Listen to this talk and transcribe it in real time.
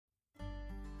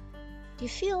Do you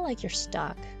feel like you're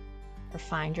stuck or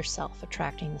find yourself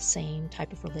attracting the same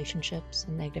type of relationships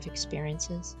and negative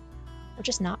experiences, or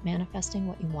just not manifesting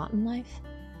what you want in life?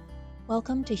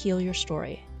 Welcome to Heal Your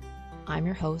Story. I'm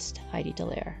your host, Heidi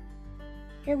Dallaire.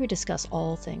 Here we discuss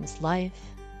all things life,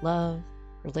 love,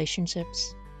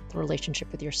 relationships, the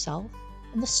relationship with yourself,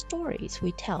 and the stories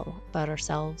we tell about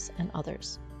ourselves and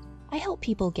others. I help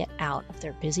people get out of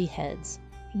their busy heads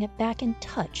and get back in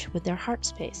touch with their heart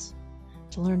space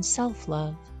to learn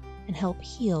self-love and help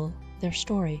heal their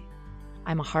story.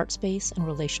 I'm a heart space and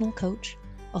relational coach,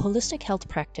 a holistic health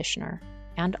practitioner,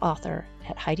 and author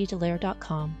at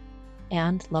HeidiDallaire.com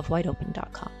and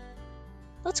LoveWideOpen.com.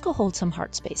 Let's go hold some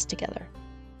heart space together.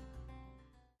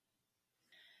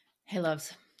 Hey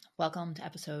loves, welcome to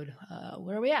episode,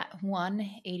 where are we at?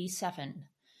 187.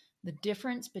 The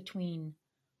difference between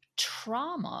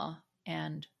trauma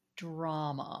and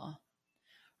drama,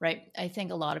 right? I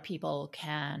think a lot of people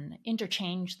can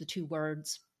interchange the two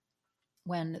words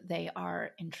when they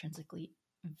are intrinsically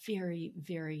very,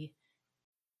 very.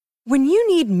 When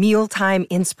you need mealtime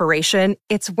inspiration,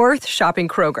 it's worth shopping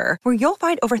Kroger, where you'll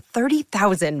find over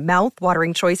 30,000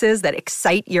 mouth-watering choices that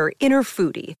excite your inner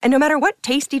foodie. And no matter what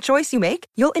tasty choice you make,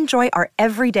 you'll enjoy our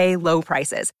everyday low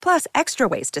prices, plus extra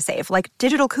ways to save, like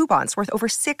digital coupons worth over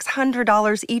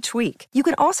 $600 each week. You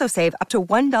can also save up to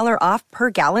 $1 off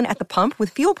per gallon at the pump with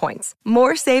fuel points.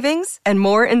 More savings and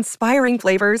more inspiring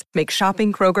flavors make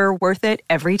shopping Kroger worth it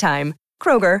every time.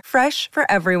 Kroger, fresh for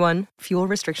everyone. Fuel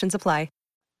restrictions apply.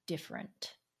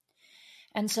 Different.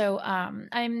 And so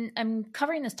I'm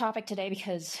covering this topic today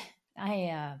because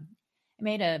I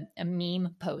made a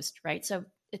meme post, right? So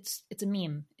it's a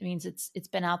meme. It means it's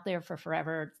been out there for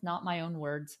forever. It's not my own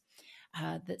words.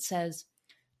 That says,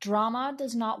 drama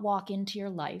does not walk into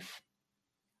your life.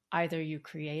 Either you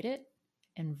create it,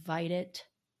 invite it,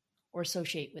 or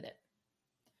associate with it.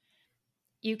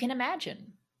 You can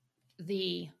imagine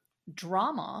the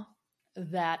drama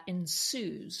that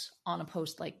ensues on a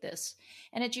post like this.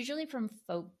 And it's usually from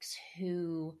folks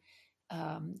who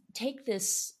take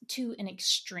this to an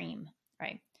extreme,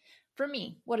 right? For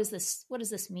me, what does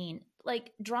this mean?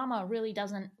 Like, drama really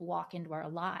doesn't walk into our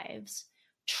lives.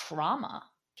 Trauma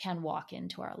can walk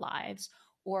into our lives,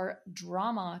 or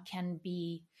drama can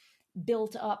be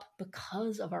built up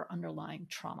because of our underlying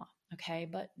trauma, okay?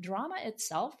 But drama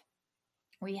itself,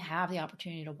 we have the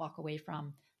opportunity to walk away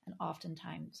from, and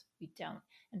oftentimes we don't.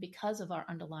 And because of our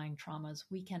underlying traumas,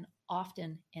 we can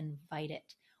often invite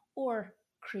it or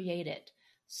create it.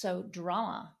 So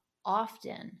drama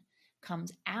often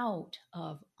comes out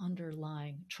of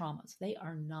underlying traumas. They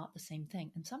are not the same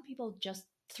thing. And some people just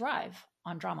thrive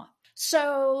on drama.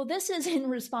 So this is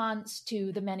in response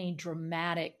to the many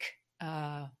dramatic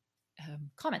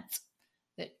comments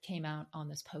that came out on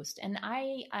this post. And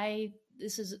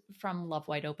this is from Love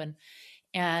Wide Open.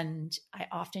 And I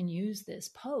often use this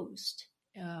post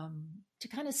to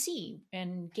kind of see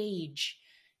and gauge,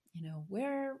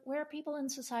 where people in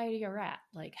society are at,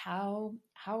 like how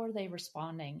are they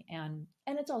responding, and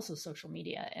it's also social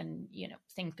media, and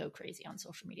things go crazy on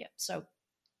social media. So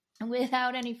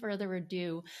without any further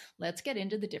ado, let's get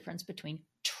into the difference between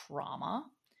trauma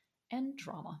and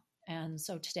drama. And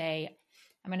so today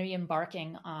I'm going to be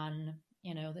embarking on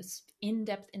this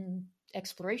in-depth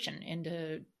exploration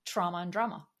into trauma and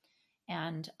drama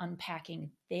and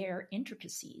unpacking their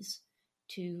intricacies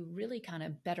to really kind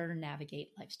of better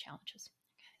navigate life's challenges.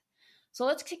 Okay. So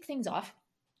let's kick things off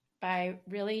by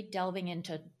really delving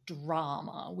into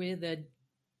drama with a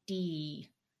D,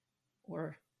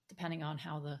 or depending on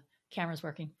how the camera's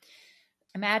working.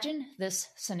 Imagine this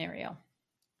scenario.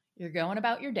 You're going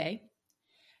about your day,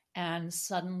 and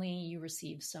suddenly you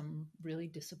receive some really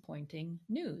disappointing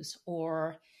news,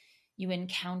 or you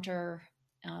encounter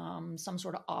some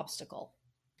sort of obstacle.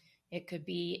 It could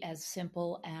be as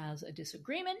simple as a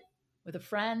disagreement with a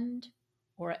friend,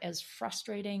 or as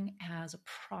frustrating as a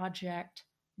project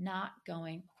not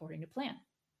going according to plan.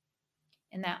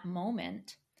 In that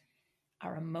moment,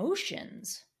 our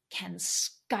emotions can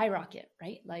skyrocket,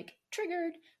 right? Like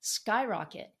triggered,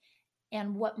 skyrocket.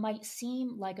 And what might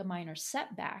seem like a minor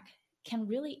setback can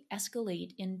really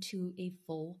escalate into a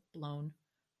full-blown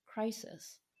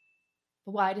crisis.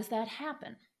 But why does that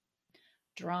happen?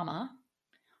 Drama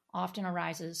often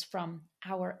arises from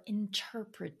our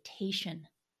interpretation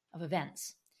of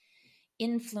events,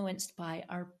 influenced by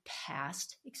our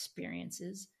past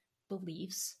experiences,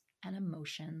 beliefs, and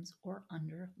emotions, or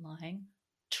underlying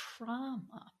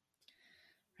trauma,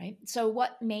 right? So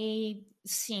what may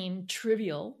seem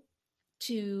trivial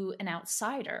to an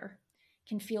outsider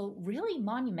can feel really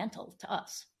monumental to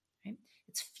us, right?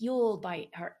 It's fueled by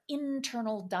our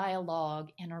internal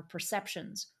dialogue and our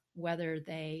perceptions, whether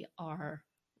they are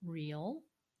real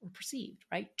or perceived,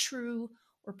 right? True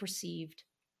or perceived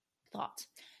thoughts.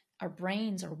 Our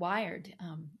brains are wired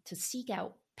to seek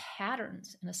out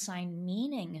patterns and assign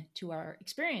meaning to our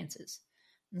experiences,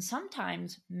 and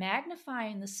sometimes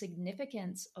magnifying the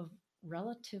significance of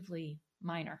relatively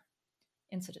minor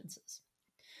incidences.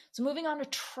 So, moving on to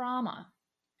trauma.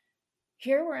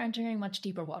 Here we're entering much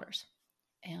deeper waters.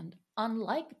 And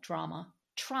unlike drama,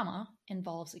 trauma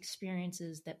involves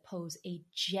experiences that pose a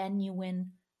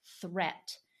genuine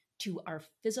threat to our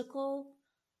physical,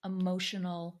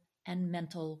 emotional, and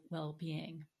mental well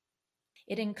being.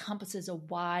 It encompasses a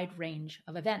wide range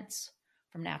of events,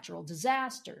 from natural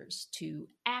disasters to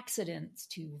accidents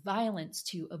to violence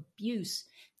to abuse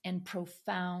and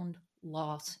profound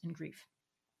loss and grief.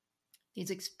 These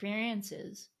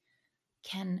experiences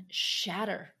can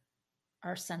shatter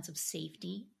our sense of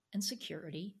safety and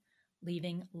security,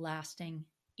 leaving lasting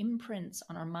imprints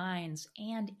on our minds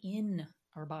and in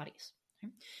our bodies.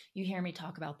 You hear me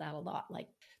talk about that a lot, like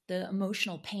the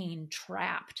emotional pain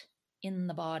trapped in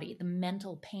the body, the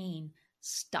mental pain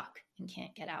stuck and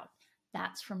can't get out.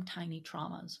 That's from tiny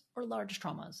traumas or large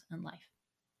traumas in life.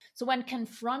 So when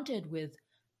confronted with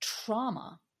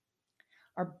trauma,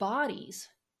 our bodies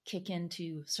kick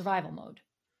into survival mode,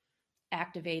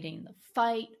 activating the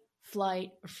fight, flight,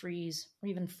 or freeze, or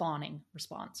even fawning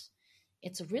response.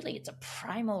 It's a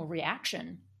primal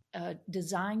reaction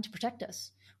designed to protect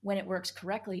us. When it works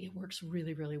correctly, it works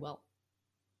really, really well.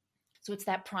 So it's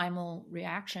that primal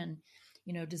reaction,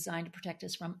 designed to protect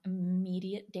us from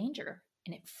immediate danger.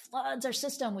 And it floods our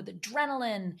system with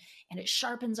adrenaline and it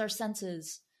sharpens our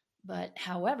senses. But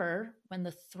however, when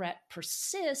the threat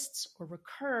persists or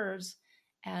recurs,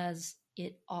 as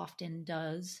it often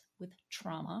does with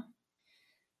trauma,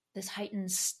 this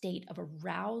heightened state of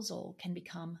arousal can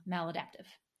become maladaptive,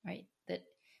 right? That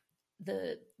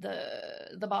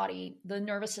the body, the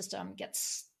nervous system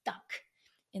gets stuck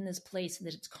in this place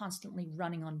that it's constantly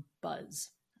running on buzz,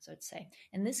 as I'd say.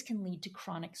 And this can lead to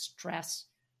chronic stress,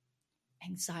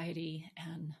 anxiety,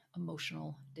 and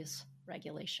emotional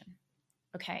dysregulation.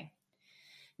 Okay,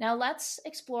 now let's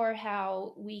explore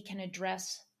how we can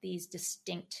address these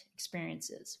distinct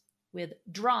experiences. With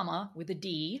drama, with a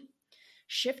D,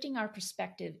 shifting our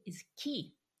perspective is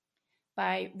key.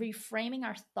 By reframing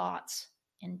our thoughts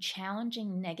and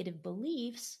challenging negative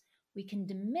beliefs, we can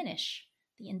diminish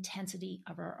the intensity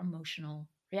of our emotional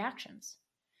reactions.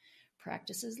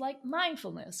 Practices like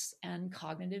mindfulness and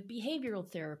cognitive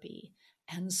behavioral therapy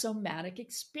and somatic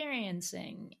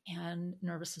experiencing and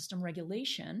nervous system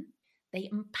regulation, they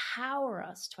empower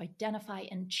us to identify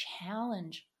and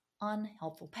challenge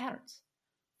unhelpful patterns,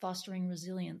 fostering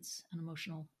resilience and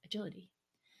emotional agility.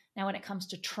 Now, when it comes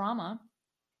to trauma,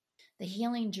 the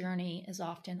healing journey is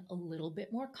often a little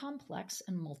bit more complex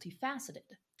and multifaceted.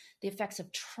 The effects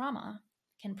of trauma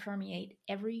can permeate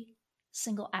every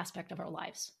single aspect of our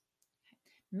lives,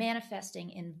 manifesting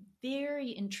in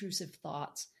very intrusive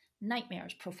thoughts,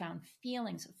 nightmares, profound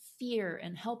feelings of fear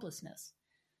and helplessness.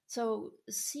 So,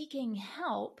 seeking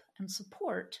help and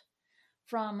support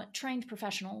from trained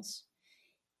professionals,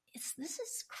 this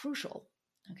is crucial,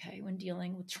 okay, when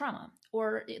dealing with trauma,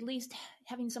 or at least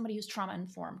having somebody who's trauma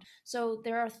informed. So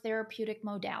there are therapeutic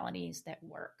modalities that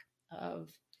work.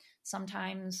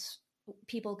 Sometimes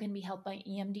people can be helped by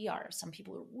EMDR. Some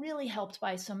people are really helped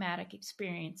by somatic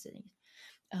experiencing,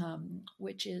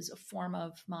 which is a form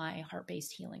of my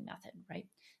heart-based healing method, right?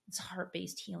 It's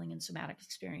heart-based healing and somatic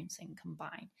experiencing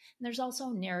combined. And there's also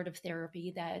narrative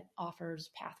therapy that offers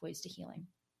pathways to healing.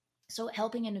 So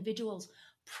helping individuals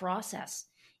process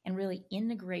and really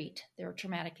integrate their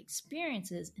traumatic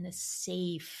experiences in a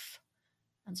safe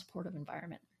and supportive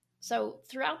environment. So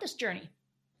throughout this journey,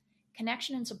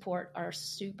 connection and support are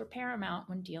super paramount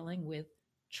when dealing with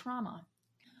trauma.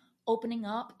 Opening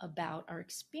up about our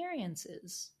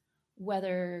experiences,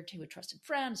 whether to a trusted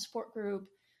friend, support group,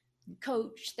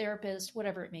 coach, therapist,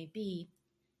 whatever it may be,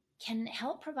 can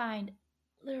help provide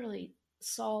literally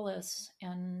solace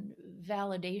and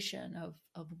validation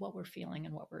of what we're feeling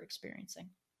and what we're experiencing.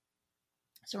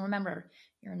 So remember,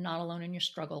 you're not alone in your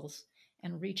struggles,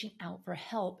 and reaching out for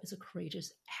help is a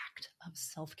courageous act of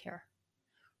self-care.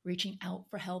 Reaching out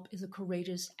for help is a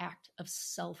courageous act of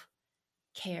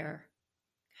self-care.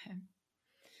 Okay.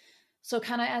 So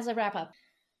kind of as I wrap up,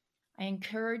 I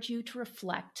encourage you to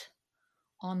reflect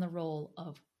on the role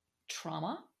of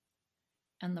trauma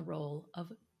and the role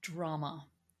of drama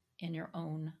in your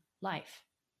own life.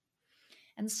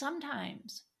 And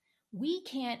sometimes we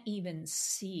can't even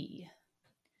see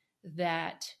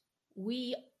that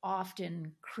we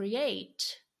often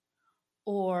create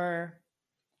or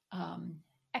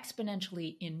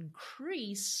exponentially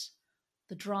increase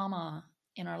the drama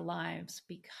in our lives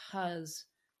because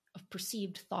of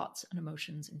perceived thoughts and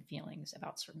emotions and feelings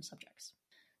about certain subjects.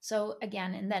 So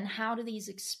again, and then how do these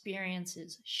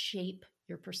experiences shape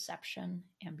your perception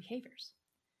and behaviors?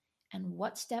 And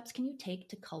what steps can you take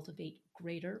to cultivate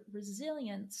greater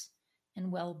resilience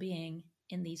and well-being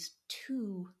in these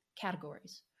two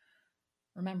categories?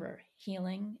 Remember,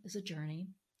 healing is a journey,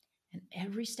 and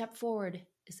every step forward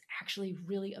is actually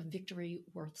really a victory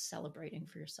worth celebrating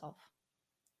for yourself.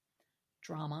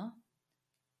 Drama,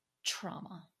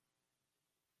 trauma.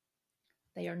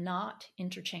 They are not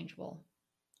interchangeable.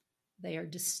 They are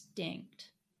distinct.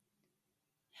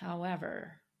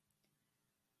 However,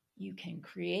 you can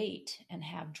create and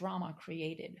have drama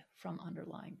created from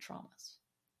underlying traumas.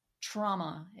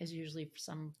 Trauma is usually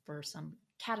for some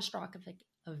catastrophic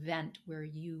event where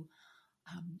you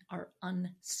are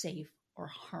unsafe or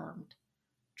harmed.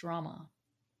 Drama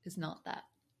is not that.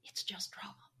 It's just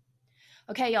drama.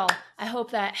 Okay, y'all, I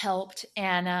hope that helped.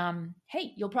 And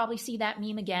hey, you'll probably see that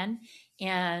meme again,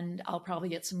 and I'll probably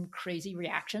get some crazy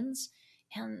reactions.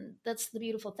 And that's the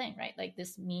beautiful thing, right? Like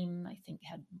this meme, I think,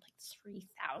 had like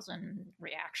 3,000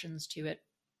 reactions to it.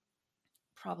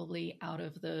 Probably out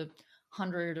of the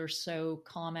 100 or so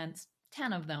comments,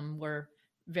 10 of them were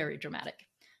very dramatic,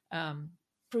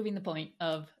 proving the point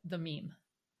of the meme.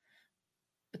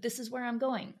 But this is where I'm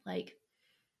going. Like,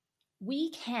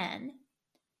 we can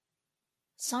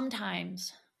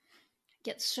sometimes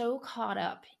get so caught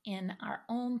up in our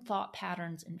own thought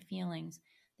patterns and feelings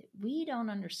that we don't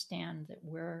understand that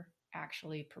we're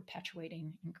actually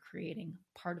perpetuating and creating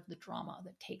part of the drama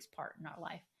that takes part in our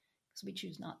life because we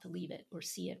choose not to leave it or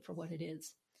see it for what it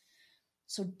is.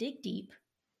 So dig deep,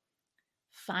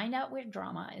 find out where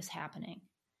drama is happening,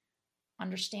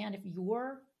 understand if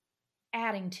you're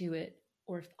adding to it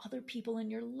or if other people in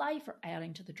your life are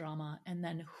adding to the drama, and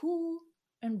then who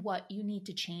and what you need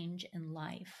to change in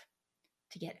life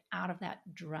to get out of that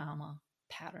drama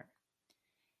pattern.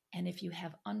 And if you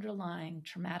have underlying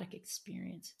traumatic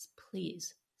experiences,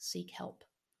 please seek help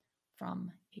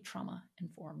from a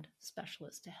trauma-informed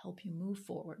specialist to help you move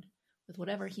forward with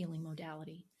whatever healing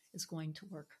modality is going to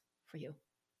work for you.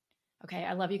 Okay,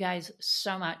 I love you guys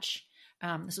so much.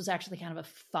 This was actually kind of a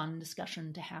fun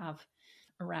discussion to have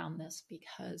around this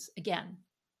because, again,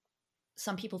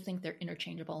 some people think they're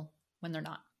interchangeable when they're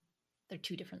not. They're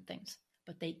two different things,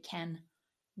 but they can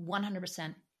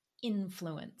 100%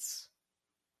 influence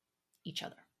each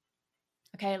other.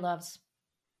 Okay, loves.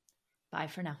 Bye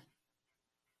for now.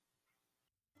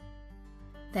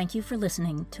 Thank you for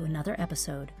listening to another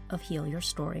episode of Heal Your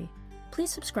Story.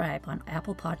 Please subscribe on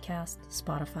Apple Podcasts,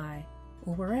 Spotify,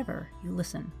 or wherever you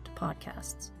listen to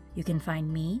podcasts. You can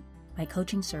find me, my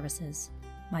coaching services,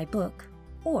 my book,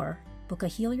 or book a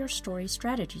Heal Your Story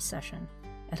strategy session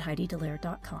at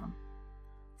HeidiDelaire.com.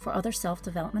 For other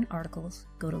self-development articles,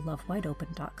 go to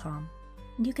lovewideopen.com.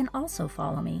 And you can also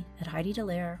follow me at Heidi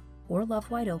Delaire or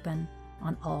Love Wide Open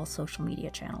on all social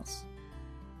media channels.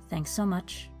 Thanks so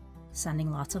much.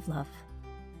 Sending lots of love.